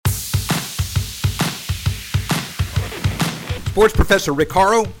Sports Professor Rick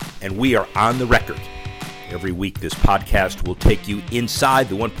Horrow, and we are on the record. Every week, this podcast will take you inside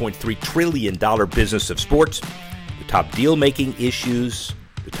the $1.3 trillion business of sports, the top deal-making issues,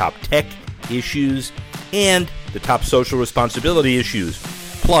 the top tech issues, and the top social responsibility issues,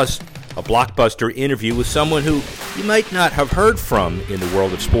 plus a blockbuster interview with someone who you might not have heard from in the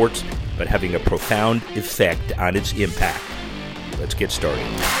world of sports, but having a profound effect on its impact. Let's get started.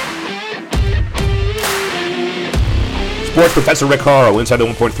 Sports Professor Rick Horrow, inside the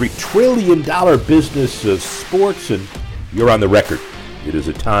 $1.3 trillion business of sports, and you're on the record. It is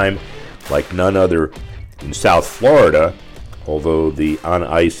a time like none other in South Florida, although the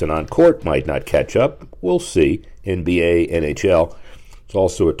on-ice and on-court might not catch up. We'll see. NBA, NHL. It's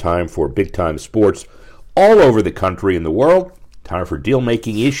also a time for big-time sports all over the country and the world. Time for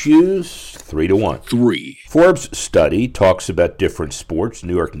deal-making issues, 3-1. 3. Forbes study talks about different sports.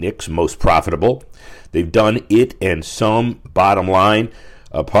 New York Knicks, most profitable. They've done it and some. Bottom line,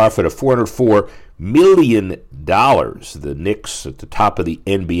 a profit of $404 million. The Knicks at the top of the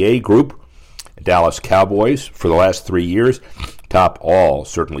NBA group. Dallas Cowboys for the last 3 years. Top all,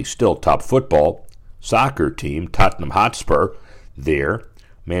 certainly still top football. Soccer team, Tottenham Hotspur, there.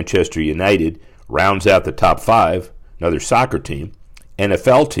 Manchester United rounds out the top 5. Another soccer team.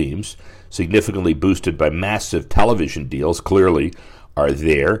 NFL teams, significantly boosted by massive television deals, clearly are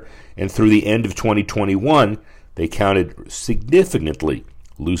there. And through the end of 2021, they counted significantly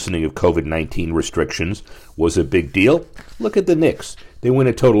loosening of COVID-19 restrictions was a big deal. Look at the Knicks. They win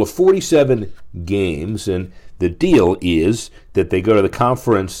a total of 47 games, and the deal is that they go to the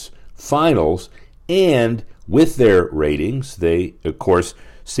conference finals, and with their ratings, they, of course,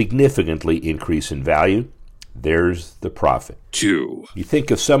 significantly increase in value. There's the profit. 2. You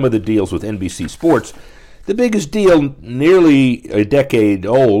think of some of the deals with NBC Sports. The biggest deal, nearly a decade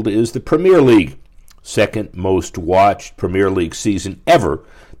old, is the Premier League. Second most watched Premier League season ever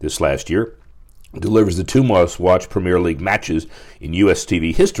this last year. It delivers the 2 most watched Premier League matches in U.S.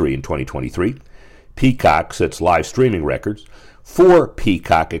 TV history in 2023. Peacock sets live streaming records. 4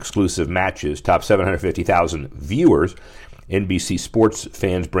 Peacock exclusive matches, top 750,000 viewers. NBC Sports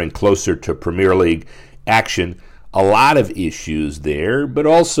fans bring closer to Premier League action. A lot of issues there, but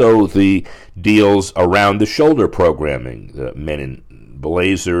also the deals around the shoulder programming. The Men in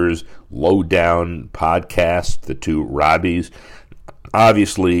Blazers, Lowdown podcast, the 2 Robbies.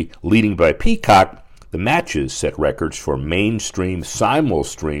 Obviously, leading by Peacock, the matches set records for mainstream,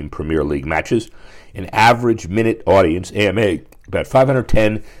 simul-stream Premier League matches. An average minute audience, AMA, about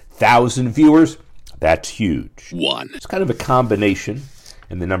 510,000 viewers. That's huge. 1. It's kind of a combination,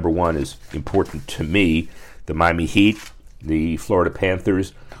 and the number 1 is important to me. The Miami Heat, the Florida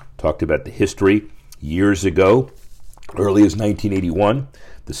Panthers, talked about the history years ago. Early as 1981,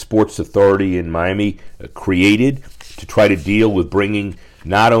 the Sports Authority in Miami created to try to deal with bringing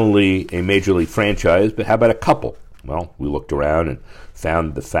not only a Major League franchise, but how about a couple? Well, we looked around and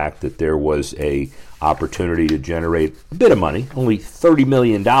found the fact that there was a opportunity to generate a bit of money, only $30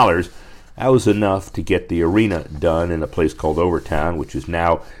 million. That was enough to get the arena done in a place called Overtown, which is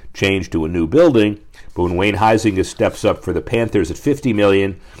now changed to a new building. But when Wayne Huizenga steps up for the Panthers at $50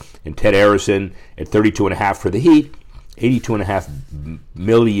 million and Ted Arison at $32.5 million for the Heat, $82.5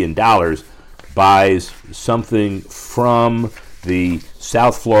 million buys something from the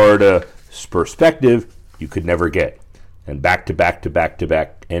South Florida perspective you could never get. And back-to-back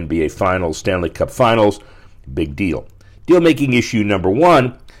NBA Finals, Stanley Cup Finals, big deal. Deal-making issue number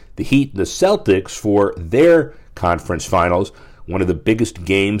 1, the Heat and the Celtics for their conference finals, one of the biggest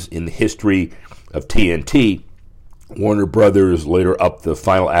games in the history of TNT. Warner Brothers later upped the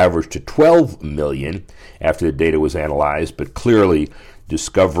final average to $12 million after the data was analyzed, but clearly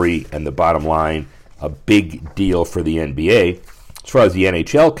Discovery and the bottom line, a big deal for the NBA. As far as the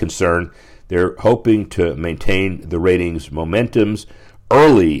NHL concerned, they're hoping to maintain the ratings momentums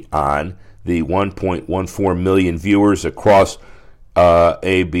early on. The 1.14 million viewers across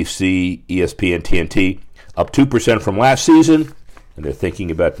ABC, ESPN, TNT, up 2% from last season, and they're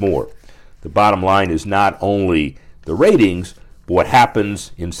thinking about more. The bottom line is not only the ratings, but what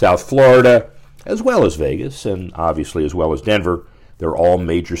happens in South Florida, as well as Vegas, and obviously as well as Denver. They're all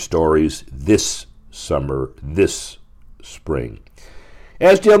major stories this summer, this spring.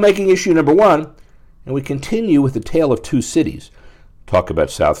 As deal-making issue number 1, and we continue with the tale of 2 cities. Talk about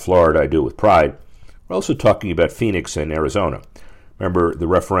South Florida, I do it with pride. We're also talking about Phoenix and Arizona. Remember, the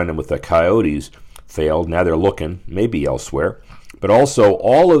referendum with the Coyotes failed. Now they're looking, maybe elsewhere. But also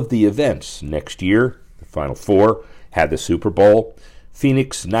all of the events next year, the Final Four, had the Super Bowl.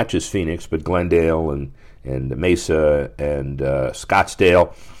 Phoenix, not just Phoenix, but Glendale and Mesa and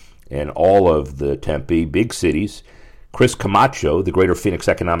Scottsdale and all of the Tempe, big cities, Chris Camacho, the Greater Phoenix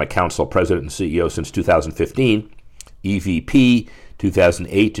Economic Council president and CEO since 2015, EVP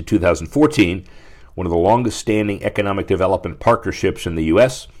 2008 to 2014, one of the longest-standing economic development partnerships in the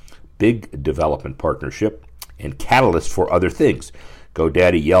U.S., big development partnership, and catalyst for other things.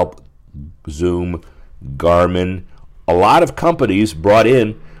 GoDaddy, Yelp, Zoom, Garmin, a lot of companies brought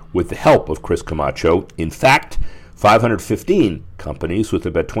in with the help of Chris Camacho. In fact, 515 companies with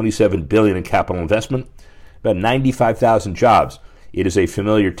about $27 billion in capital investment, about 95,000 jobs. It is a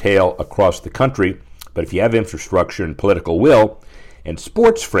familiar tale across the country, but if you have infrastructure and political will, and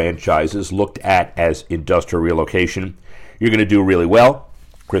sports franchises looked at as industrial relocation, you're going to do really well.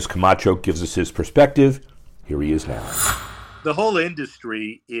 Chris Camacho gives us his perspective. Here he is now. The whole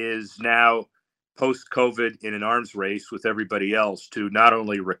industry is now post-COVID in an arms race with everybody else to not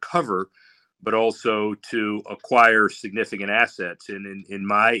only recover, but also to acquire significant assets. And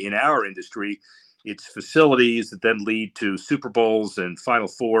in our industry, it's facilities that then lead to Super Bowls and Final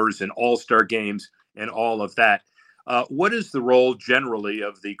Fours and All-Star games and all of that. What is the role generally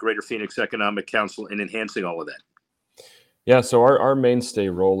of the Greater Phoenix Economic Council in enhancing all of that? Yeah, so our mainstay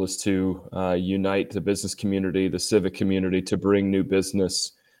role is to unite the business community, the civic community, to bring new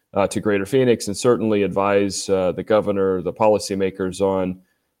business to Greater Phoenix, and certainly advise the governor, the policymakers on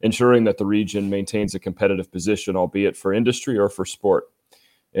ensuring that the region maintains a competitive position, albeit for industry or for sport.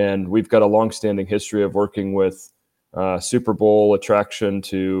 And we've got a longstanding history of working with Super Bowl attraction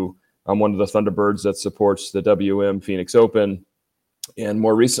to one of the Thunderbirds that supports the WM Phoenix Open. And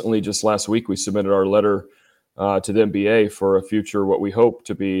more recently, just last week, we submitted our letter to the NBA for a future, what we hope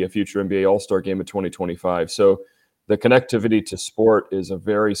to be a future NBA All-Star game in 2025. So the connectivity to sport is a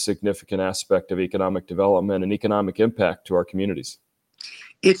very significant aspect of economic development and economic impact to our communities.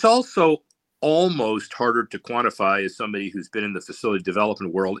 It's also almost harder to quantify as somebody who's been in the facility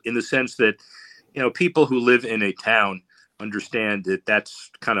development world, in the sense that, people who live in a town understand that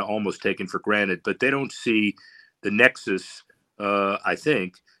that's kind of almost taken for granted, but they don't see the nexus, I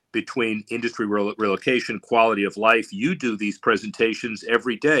think, between industry relocation, quality of life. You do these presentations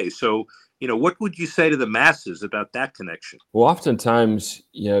every day. So, what would you say to the masses about that connection? Well, oftentimes,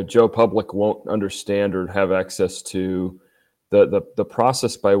 Joe Public won't understand or have access to the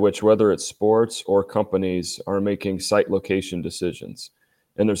process by which, whether it's sports or companies, are making site location decisions.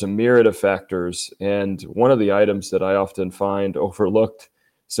 And there's a myriad of factors. And one of the items that I often find overlooked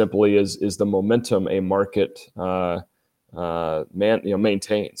simply is the momentum a market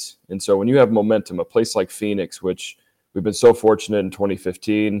maintains. And so when you have momentum, a place like Phoenix, which we've been so fortunate in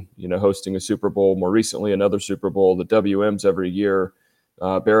 2015, hosting a Super Bowl, more recently another Super Bowl, the WMs every year,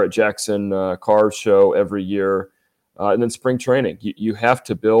 Barrett Jackson Cars Show every year, and then spring training. You have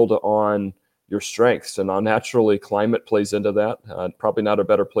to build on your strengths, and naturally climate plays into that. Probably not a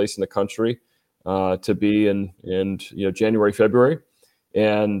better place in the country to be in January, February.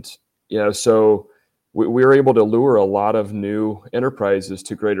 And so we were able to lure a lot of new enterprises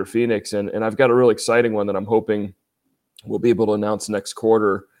to Greater Phoenix. And I've got a really exciting one that I'm hoping we'll be able to announce next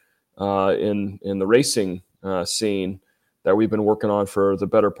quarter in the racing scene that we've been working on for the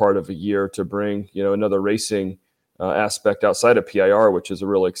better part of a year, to bring another racing aspect outside of PIR, which is a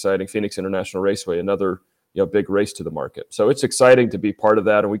really exciting Phoenix International Raceway, another big race to the market. So it's exciting to be part of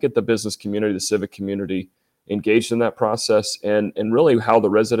that, and we get the business community, the civic community engaged in that process, and really how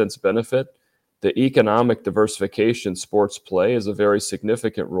the residents benefit. The economic diversification sports play is a very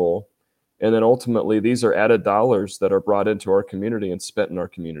significant role. And then ultimately, these are added dollars that are brought into our community and spent in our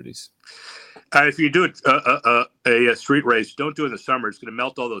communities. If you do a street race, don't do it in the summer. It's going to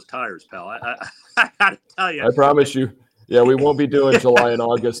melt all those tires, pal. I got to tell you. I promise you. Yeah, we won't be doing July and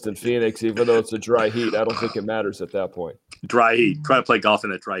August in Phoenix, even though it's a dry heat. I don't think it matters at that point. Dry heat. Try to play golf in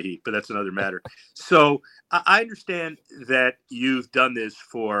that dry heat, but that's another matter. So I understand that you've done this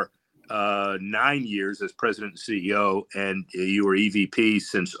for 9 years as president and CEO, and you were EVP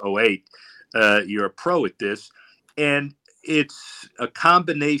since 2008. You're a pro at this, and it's a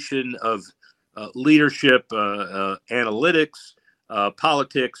combination of leadership, analytics,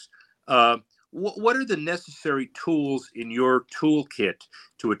 politics. What are the necessary tools in your toolkit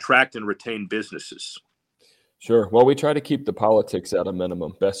to attract and retain businesses? Sure. Well, we try to keep the politics at a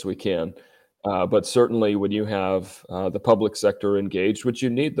minimum, best we can. But certainly when you have the public sector engaged, which you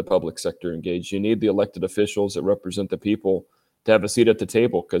need the public sector engaged, you need the elected officials that represent the people to have a seat at the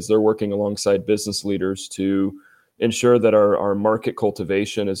table, because they're working alongside business leaders to ensure that our market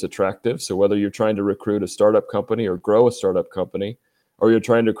cultivation is attractive. So whether you're trying to recruit a startup company or grow a startup company, or you're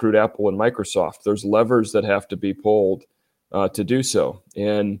trying to recruit Apple and Microsoft, there's levers that have to be pulled to do so.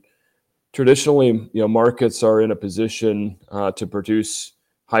 And traditionally, markets are in a position to produce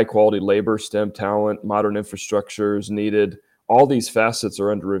high quality labor, STEM talent, modern infrastructure is needed. All these facets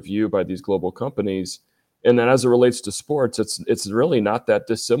are under review by these global companies. And then as it relates to sports, it's really not that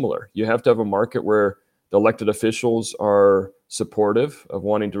dissimilar. You have to have a market where the elected officials are supportive of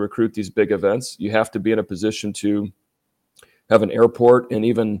wanting to recruit these big events. You have to be in a position to have an airport and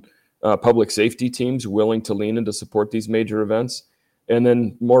even public safety teams willing to lean in to support these major events. And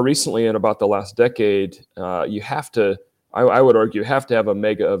then more recently, in about the last decade, you have to, I would argue, have to have a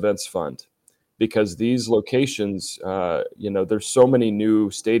mega events fund, because these locations, there's so many new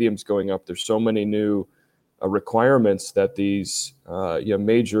stadiums going up. There's so many new requirements that these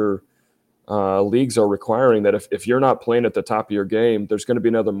major leagues are requiring, that if you're not playing at the top of your game, there's going to be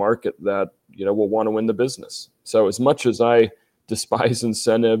another market that will want to win the business. So as much as I despise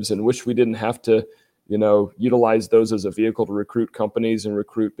incentives and wish we didn't have to utilize those as a vehicle to recruit companies and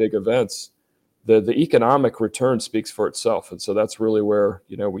recruit big events, the economic return speaks for itself. And so that's really where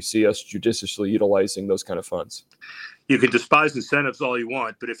we see us judiciously utilizing those kind of funds. You can despise incentives all you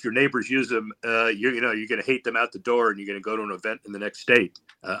want, but if your neighbors use them, you're going to hate them out the door, and you're going to go to an event in the next state.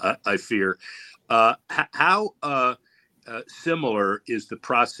 I fear. How similar is the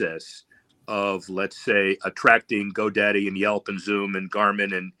process of, let's say, attracting GoDaddy and Yelp and Zoom and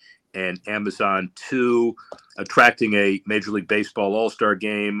Garmin and Amazon to attracting a Major League Baseball All-Star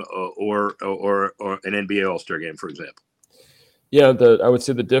game or an NBA All-Star game, for example? Yeah, I would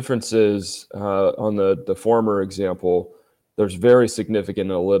say the difference is on the former example, there's very significant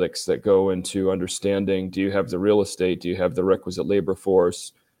analytics that go into understanding, do you have the real estate? Do you have the requisite labor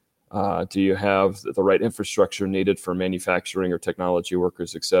force? Do you have the right infrastructure needed for manufacturing or technology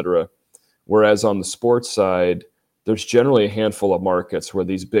workers, et cetera? Whereas on the sports side, there's generally a handful of markets where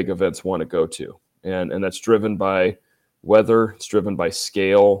these big events want to go to. And that's driven by weather, it's driven by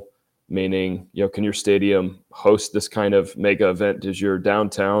scale, meaning, can your stadium host this kind of mega event? Does your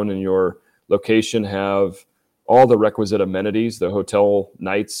downtown and your location have all the requisite amenities, the hotel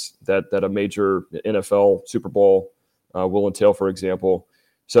nights that a major NFL Super Bowl will entail, for example?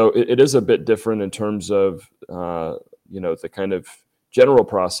 So it is a bit different in terms of, the kind of general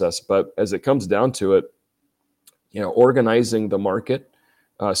process. But as it comes down to it, organizing the market,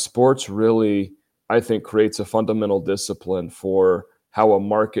 sports really, I think, creates a fundamental discipline for how a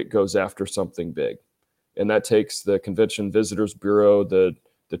market goes after something big. And that takes the Convention Visitors Bureau, the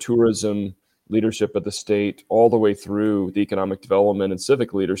tourism leadership of the state, all the way through the economic development and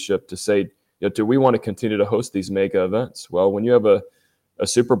civic leadership to say, do we want to continue to host these mega events? Well, when you have a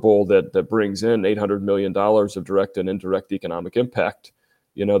Super Bowl that brings in $800 million of direct and indirect economic impact,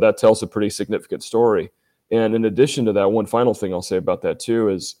 that tells a pretty significant story. And in addition to that, one final thing I'll say about that too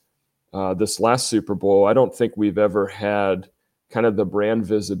is this last Super Bowl, I don't think we've ever had kind of the brand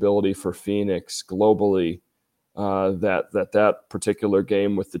visibility for Phoenix globally that particular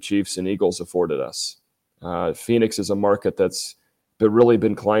game with the Chiefs and Eagles afforded us. Phoenix is a market that's really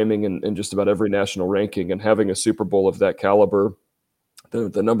been climbing in just about every national ranking, and having a Super Bowl of that caliber,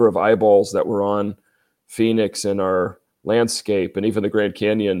 the number of eyeballs that were on Phoenix and our landscape and even the Grand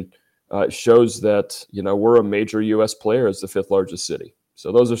Canyon shows that, we're a major U.S. player as the fifth largest city.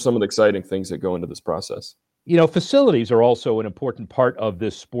 So those are some of the exciting things that go into this process. Facilities are also an important part of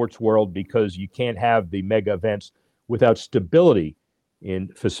this sports world, because you can't have the mega events without stability in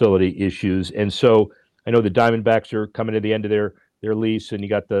facility issues. And so I know the Diamondbacks are coming to the end of their lease, and you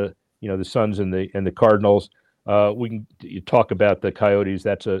got the Suns and the Cardinals. You talk about the Coyotes.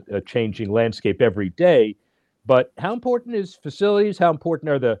 That's a changing landscape every day. But how important is facilities? How important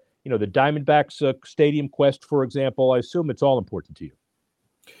are the Diamondbacks stadium quest, for example? I assume it's all important to you.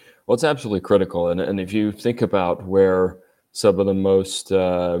 Well, it's absolutely critical. And if you think about where some of the most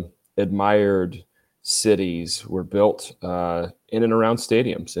admired cities were built in and around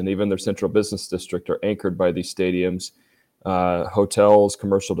stadiums, and even their central business district are anchored by these stadiums. Hotels,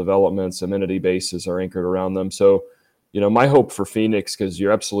 commercial developments, amenity bases are anchored around them. So, my hope for Phoenix, because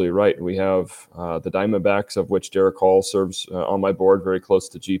you're absolutely right, we have the Diamondbacks, of which Derek Hall serves on my board, very close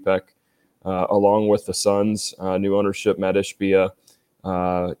to GPEC, along with the Suns, new ownership, Matt Ishbia.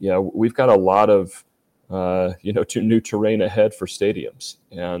 We've got a lot of, new terrain ahead for stadiums,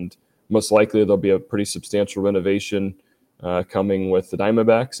 and most likely there'll be a pretty substantial renovation coming with the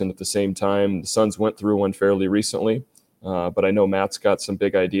Diamondbacks. And at the same time, the Suns went through one fairly recently, but I know Matt's got some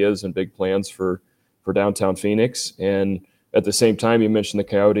big ideas and big plans for downtown Phoenix. And at the same time, you mentioned the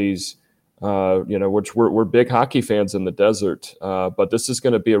Coyotes, which we're big hockey fans in the desert, but this is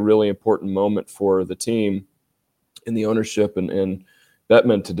going to be a really important moment for the team and the ownership and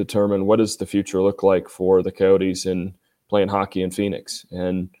Bettman to determine what does the future look like for the Coyotes in playing hockey in Phoenix.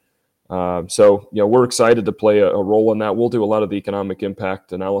 And So, we're excited to play a role in that. We'll do a lot of the economic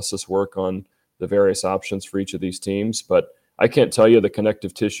impact analysis work on the various options for each of these teams. But I can't tell you the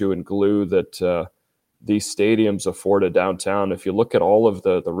connective tissue and glue that these stadiums afford a downtown. If you look at all of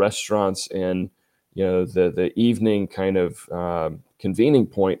the restaurants and the evening kind of convening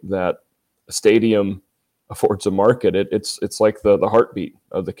point that a stadium affords a market, it's like the heartbeat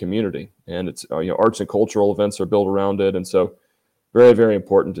of the community, and it's arts and cultural events are built around it, and so very, very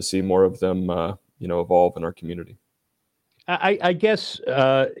important to see more of them evolve in our community. I guess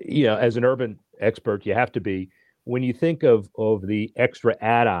as an urban expert, you have to be. When you think of the extra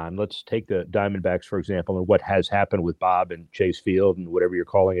add-on, let's take the Diamondbacks, for example, and what has happened with Bob and Chase Field and whatever you're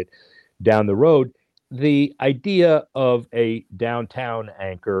calling it down the road, the idea of a downtown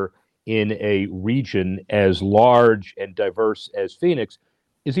anchor in a region as large and diverse as Phoenix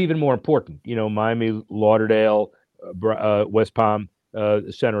is even more important. Miami, Lauderdale, West Palm,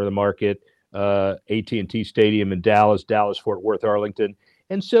 center of the market, AT&T Stadium in Dallas, Fort Worth, Arlington,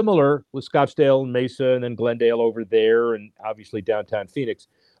 and similar with Scottsdale and Mesa, and then Glendale over there, and obviously downtown Phoenix.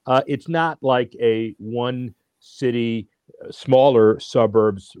 It's not like a one city, smaller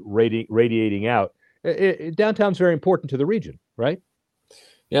suburbs radiating out. Downtown's very important to the region, right?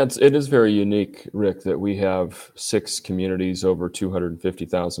 Yeah, it is very unique, Rick, that we have 6 communities over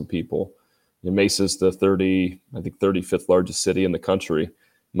 250,000 people. Mesa's the 35th largest city in the country.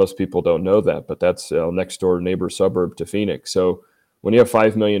 Most people don't know that, but that's a next door neighbor suburb to Phoenix. So when you have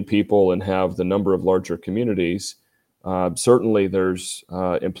 5 million people and have the number of larger communities, certainly there's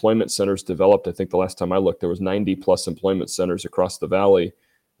employment centers developed. I think the last time I looked, there was 90 plus employment centers across the valley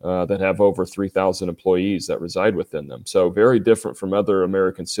that have over 3,000 employees that reside within them. So very different from other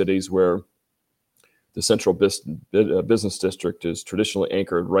American cities where the central business district is traditionally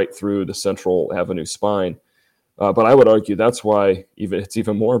anchored right through the Central Avenue spine. But I would argue that's why it's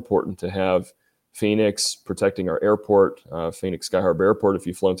even more important to have Phoenix protecting our airport, Phoenix Sky Harbor Airport. If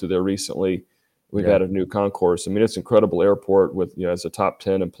you've flown through there recently, we've had a new concourse. I mean, it's an incredible airport with, as a top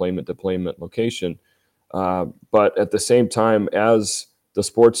 10 employment deployment location. But at the same time, as the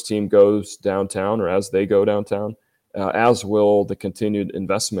sports team goes downtown, or as they go downtown, as will the continued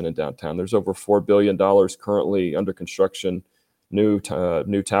investment in downtown. There's over $4 billion currently under construction, new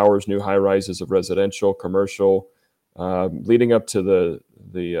towers, new high rises of residential, commercial, leading up to the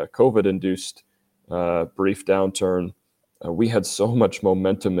COVID-induced brief downturn. We had so much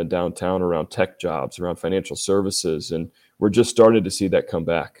momentum in downtown around tech jobs, around financial services, and we're just starting to see that come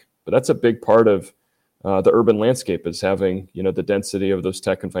back. But that's a big part of the urban landscape, is having the density of those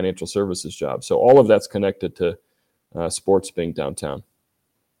tech and financial services jobs. So all of that's connected to sports being downtown.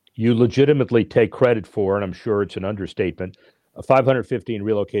 You legitimately take credit for, and I'm sure it's an understatement, 515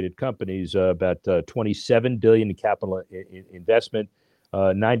 relocated companies, about $27 billion in capital investment,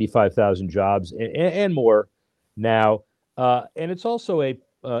 95,000 jobs, and more now. And it's also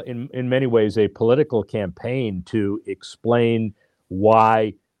in many ways a political campaign to explain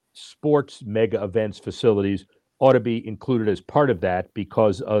why sports mega events facilities ought to be included as part of that,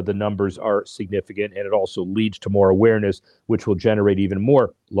 because the numbers are significant, and it also leads to more awareness, which will generate even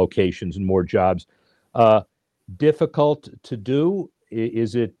more locations and more jobs. Difficult to do?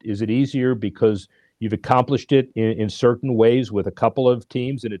 Is it easier because you've accomplished it in certain ways with a couple of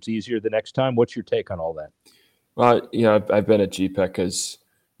teams, and it's easier the next time? What's your take on all that? Well, I've been at GPEC, as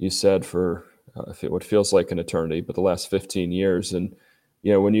you said, for what feels like an eternity, but the last 15 years. And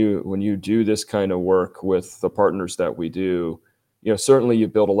when you do this kind of work with the partners that we do, certainly you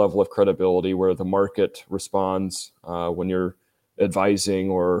build a level of credibility where the market responds when you're advising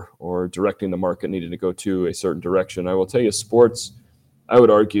or directing the market needing to go to a certain direction. I will tell you, sports, I would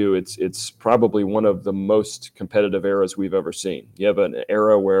argue it's probably one of the most competitive eras we've ever seen. You have an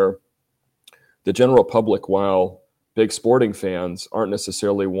era where the general public, while big sporting fans, aren't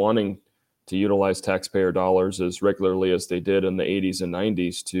necessarily wanting to utilize taxpayer dollars as regularly as they did in the 80s and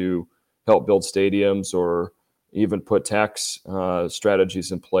 90s to help build stadiums, or even put tax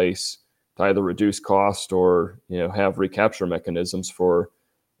strategies in place to either reduce cost or have recapture mechanisms for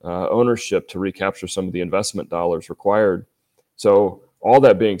ownership to recapture some of the investment dollars required. So all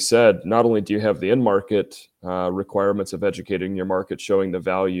that being said, not only do you have the in-market requirements of educating your market, showing the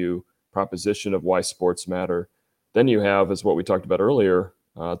value proposition of why sports matter, then you have, as what we talked about earlier,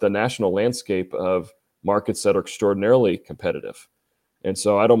 the national landscape of markets that are extraordinarily competitive. And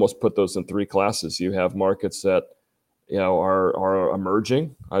so I'd almost put those in 3 classes. You have markets that are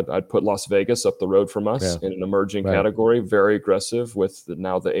emerging. I'd put Las Vegas up the road from us in an emerging category, very aggressive with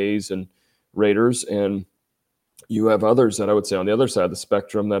now the A's and Raiders. And you have others that I would say on the other side of the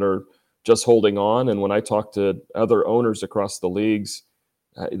spectrum that are just holding on. And when I talk to other owners across the leagues,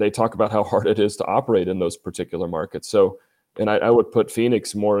 they talk about how hard it is to operate in those particular markets. So, and I would put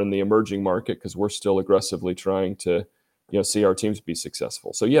Phoenix more in the emerging market because we're still aggressively trying to, see our teams be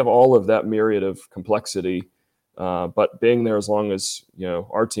successful. So you have all of that myriad of complexity, but being there as long as,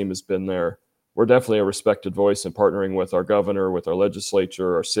 our team has been there, we're definitely a respected voice in partnering with our governor, with our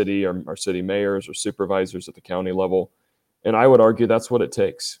legislature, our city mayors, or supervisors at the county level. And I would argue that's what it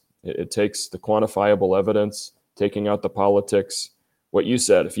takes. It takes the quantifiable evidence, taking out the politics. What you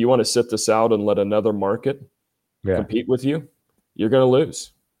said, if you want to sit this out and let another market compete with you, you're going to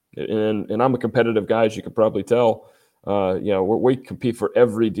lose. And I'm a competitive guy, as you can probably tell. We compete for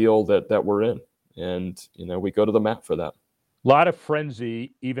every deal that we're in. And, we go to the mat for that. A lot of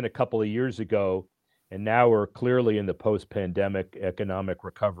frenzy even a couple of years ago, and now we're clearly in the post-pandemic economic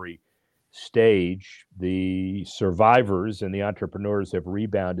recovery stage. The survivors and the entrepreneurs have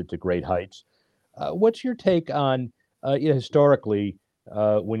rebounded to great heights. What's your take on, historically,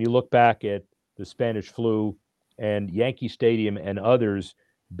 when you look back at the Spanish flu and Yankee Stadium and others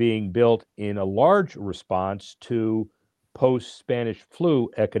being built in a large response to post-Spanish flu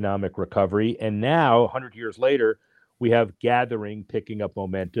economic recovery, and now, 100 years later, we have gathering picking up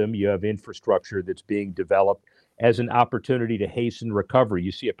momentum. You have infrastructure that's being developed as an opportunity to hasten recovery.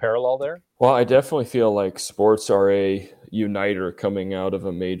 You see a parallel there? Well, I definitely feel like sports are a uniter coming out of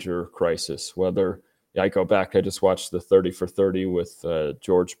a major crisis. Whether I go back, I just watched the 30 for 30 with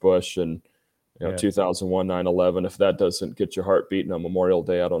George Bush and 2001, 9/11. If that doesn't get your heart beating on Memorial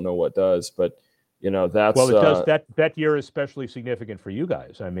Day, I don't know what does. But that's well, it does. That year is especially significant for you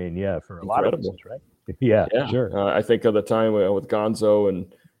guys. I mean, for a lot of reasons, right? Yeah, sure. I think of the time with Gonzo,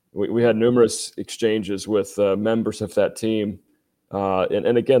 and we had numerous exchanges with members of that team.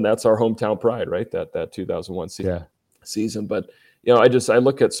 And again, that's our hometown pride, right? That 2001 season. But, I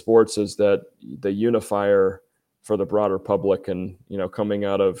look at sports as the unifier for the broader public, and, coming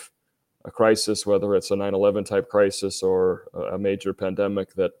out of a crisis, whether it's a 9/11 type crisis or a major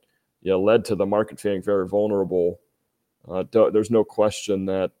pandemic that, led to the market feeling very vulnerable. There's no question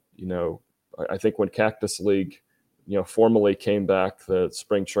that, I think when Cactus League, formally came back, the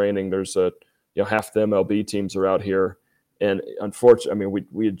spring training, there's half the MLB teams are out here. And unfortunately,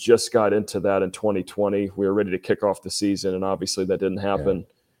 we had just got into that in 2020. We were ready to kick off the season, and obviously that didn't happen.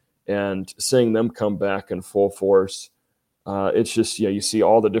 Yeah. And seeing them come back in full force, it's just, you see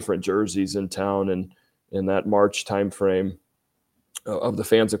all the different jerseys in town and in that March timeframe of the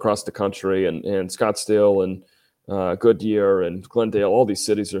fans across the country, and Scottsdale and Goodyear and Glendale. All these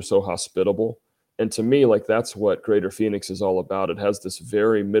cities are so hospitable. And to me, that's what Greater Phoenix is all about. It has this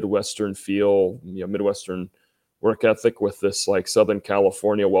very Midwestern feel, Midwestern work ethic with this Southern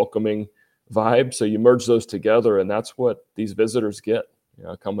California welcoming vibe. So you merge those together, and that's what these visitors get,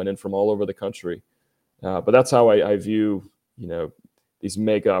 coming in from all over the country. But that's how I view, these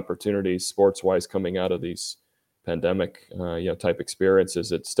mega opportunities sports-wise coming out of these pandemic, type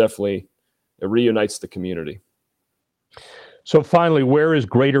experiences. It reunites the community. So finally, where is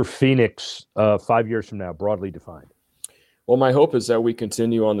Greater Phoenix 5 years from now, broadly defined? Well, my hope is that we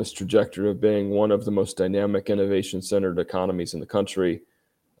continue on this trajectory of being one of the most dynamic, innovation-centered economies in the country.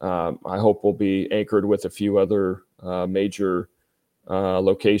 I hope we'll be anchored with a few other major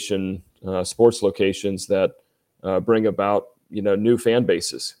sports locations that bring about, new fan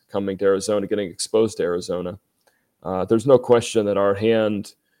bases coming to Arizona, getting exposed to Arizona. There's no question that our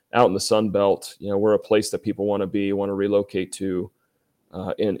hand out in the Sun Belt, we're a place that people want to relocate to.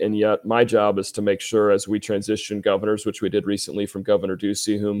 And yet my job is to make sure, as we transition governors, which we did recently from Governor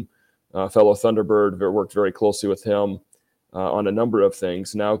Ducey, whom fellow Thunderbird, worked very closely with him on a number of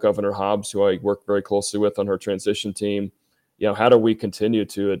things. Now Governor Hobbs, who I work very closely with on her transition team, how do we continue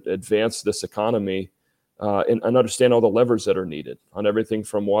to advance this economy and understand all the levers that are needed on everything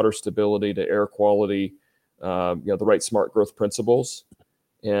from water stability to air quality, the right smart growth principles.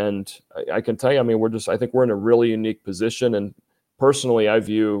 And I can tell you, I think we're in a really unique position. And personally, I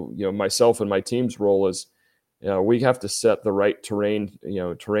view, myself and my team's role as, we have to set the right terrain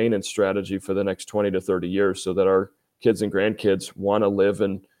and strategy for the next 20 to 30 years so that our kids and grandkids want to live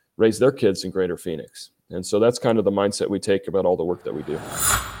and raise their kids in Greater Phoenix. And so that's kind of the mindset we take about all the work that we do.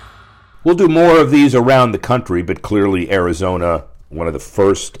 We'll do more of these around the country, but clearly Arizona, one of the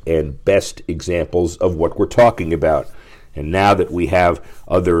first and best examples of what we're talking about. And now that we have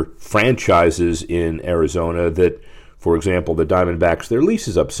other franchises in Arizona that, for example, the Diamondbacks, their lease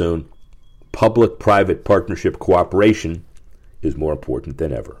is up soon, public-private partnership cooperation is more important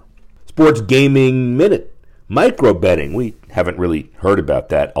than ever. Sports Gaming Minute, micro betting. We haven't really heard about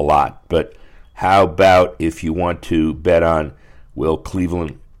that a lot, but how about if you want to bet on will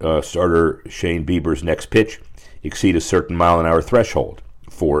Cleveland starter Shane Bieber's next pitch exceed a certain mile-an-hour threshold?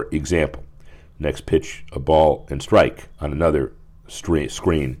 for example. Next pitch, a ball and strike on another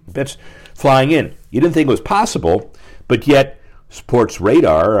screen. That's flying in. You didn't think it was possible, but yet Sports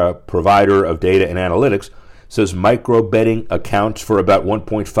Radar, a provider of data and analytics, says micro betting accounts for about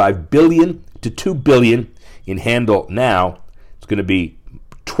 1.5 billion to 2 billion in handle now. It's going to be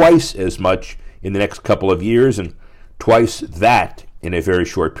twice as much in the next couple of years and twice that in a very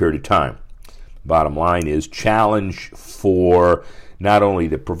short period of time. Bottom line is challenge for not only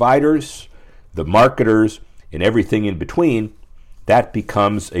the providers, the marketers, and everything in between. That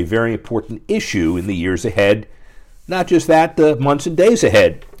becomes a very important issue in the years ahead. Not just that, the months and days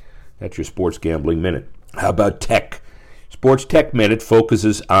ahead. That's your Sports Gambling Minute. How about tech? Sports Tech Minute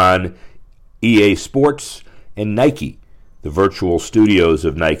focuses on EA Sports and Nike. The virtual studios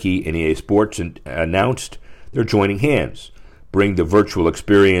of Nike and EA Sports announced they're joining hands. Bring the virtual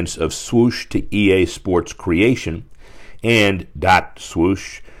experience of swoosh to EA Sports creation, and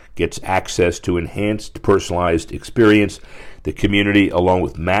 .swoosh gets access to enhanced personalized experience. The community, along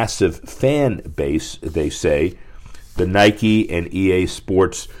with massive fan base, they say, the Nike and EA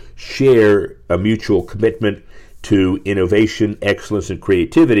Sports share a mutual commitment to innovation, excellence, and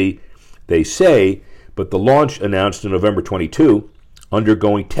creativity, they say, but the launch announced on November 22,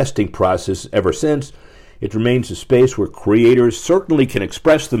 undergoing testing process ever since. It remains a space where creators certainly can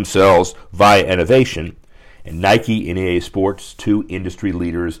express themselves via innovation, and Nike and EA Sports, two industry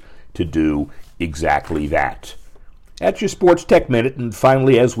leaders, to do exactly that. That's your Sports Tech Minute, and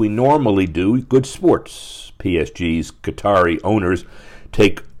finally, as we normally do, good sports. PSG's Qatari owners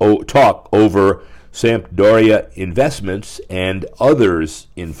talk over Sampdoria investments and others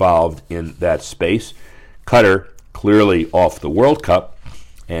involved in that space. Qatar, clearly off the World Cup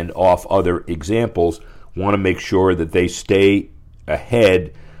and off other examples, want to make sure that they stay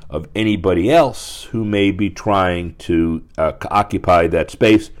ahead of anybody else who may be trying to occupy that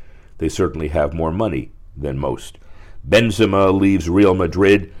space. They certainly have more money than most. Benzema leaves Real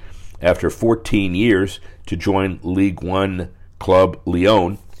Madrid after 14 years to join League One club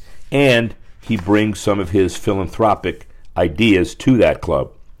Lyon, and he brings some of his philanthropic ideas to that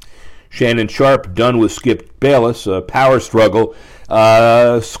club. Shannon Sharpe done with Skip Bayless, a power struggle.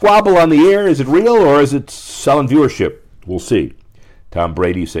 Squabble on the air, is it real or is it selling viewership? We'll see. Tom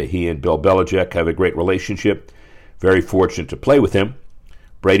Brady say he and Bill Belichick have a great relationship. Very fortunate to play with him.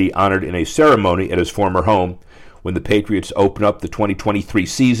 Brady honored in a ceremony at his former home when the Patriots open up the 2023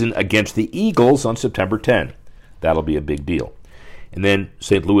 season against the Eagles on September 10. That'll be a big deal. And then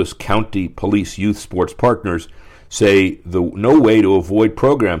St. Louis County Police Youth Sports Partners say no way to avoid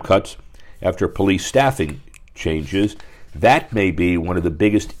program cuts after police staffing changes. That may be one of the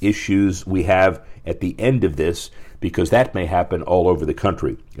biggest issues we have at the end of this, because that may happen all over the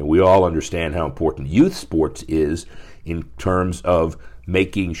country. And we all understand how important youth sports is in terms of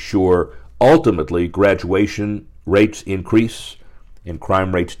making sure ultimately graduation rates increase and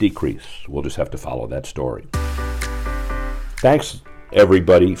crime rates decrease. We'll just have to follow that story. Thanks,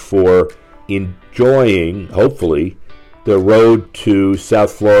 everybody, for enjoying, hopefully, the road to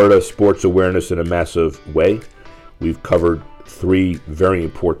South Florida sports awareness in a massive way. We've covered three very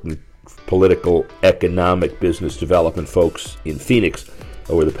important political, economic, business development folks in Phoenix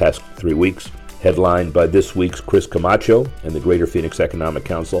over the past 3 weeks, headlined by this week's Chris Camacho and the Greater Phoenix Economic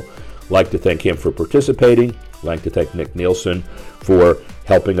Council. I'd like to thank him for participating. I'd like to thank Nick Nielsen for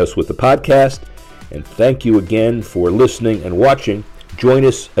helping us with the podcast. And thank you again for listening and watching. Join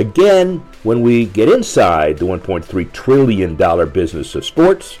us again when we get inside the $1.3 trillion business of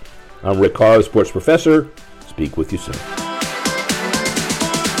sports. I'm Rick Carr, sports professor. Speak with you soon.